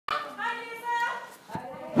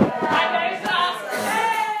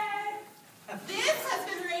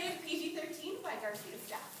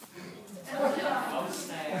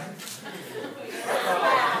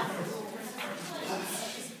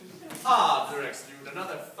Rex, dude.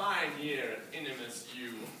 Another fine year at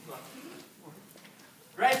Nmsu.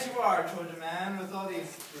 Right you are, Trojan man, with all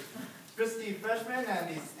these frisky freshmen and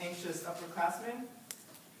these anxious upperclassmen.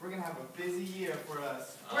 We're gonna have a busy year for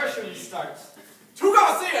us. Where should we start? To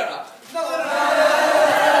Garcia!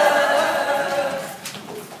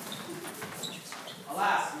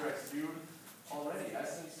 Alas, Rex, dude. Already, I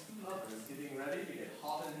sense two lovers getting ready to get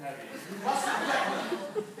hot and heavy. You must protect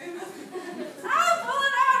them. Ah, pull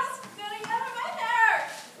it out! It's getting out of my hair!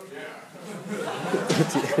 Oh, dear.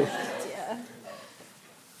 Yeah.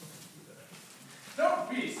 Don't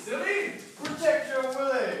be silly! Protect your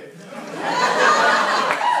Willie!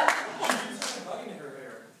 She's bugging her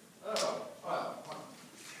hair. Oh, well,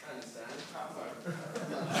 I understand.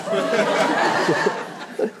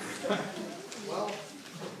 Well,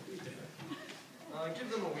 give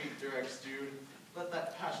them a week, Rex, dude. Let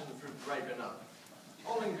that passion fruit ripen up.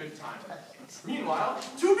 All in good time. Meanwhile,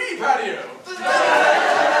 to be patio!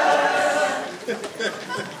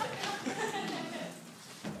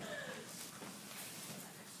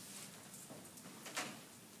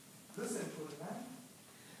 Listen, Trojan man.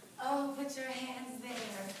 Oh, put your hands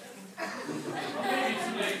there.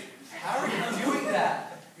 How are you doing that?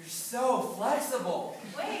 You're so flexible.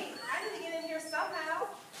 Wait, I need to get in here somehow.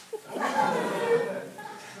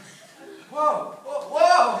 Whoa, whoa,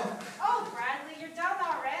 whoa! Oh, Bradley, you're done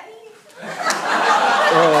already?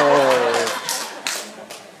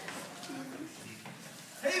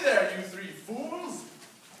 Hey there, you three fools!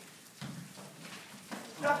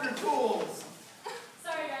 Dr. Fools!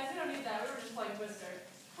 Sorry guys, we don't need that. We were just playing Twister.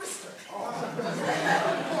 Twister!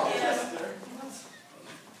 Twister?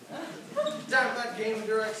 Damn that game,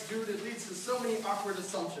 Durex, dude. It leads to so many awkward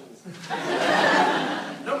assumptions.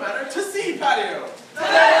 No matter. To see patio!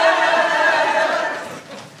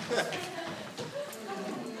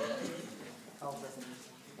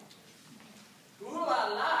 Ooh la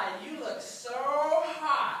la, you look so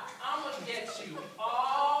hot. I'm gonna get you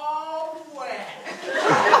all wet.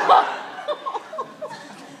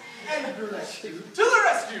 And the rescue. To the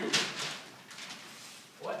rescue!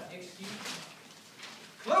 What? Excuse me?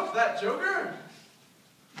 Cloak that joker!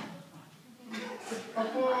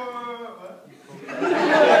 What?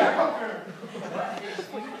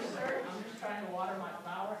 Excuse me, sir. I'm just trying to water my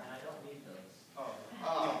flower and I don't need those.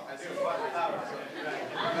 Oh, I do. What?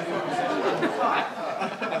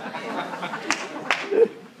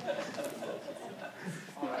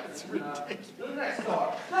 Alright, the next dog.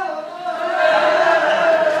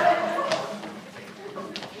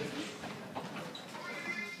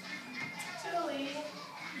 Julie.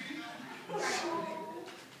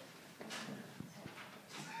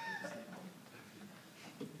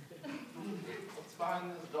 What's behind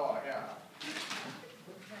this door here?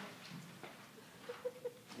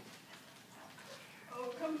 Oh,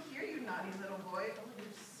 come here, you naughty little boy. Oh,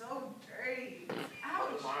 you're so dirty.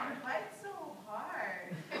 Ouch, My. you bite so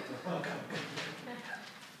hard.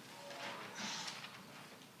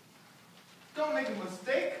 Don't make a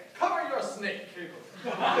mistake. Cover your snake.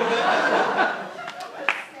 What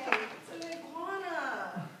snake? It's an iguana.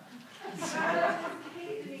 He got out of his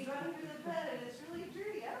cage and he got under the bed and it's really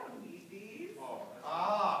dirty. I don't need these.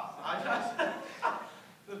 I just...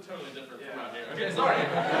 They're totally different from out here. Okay, sorry.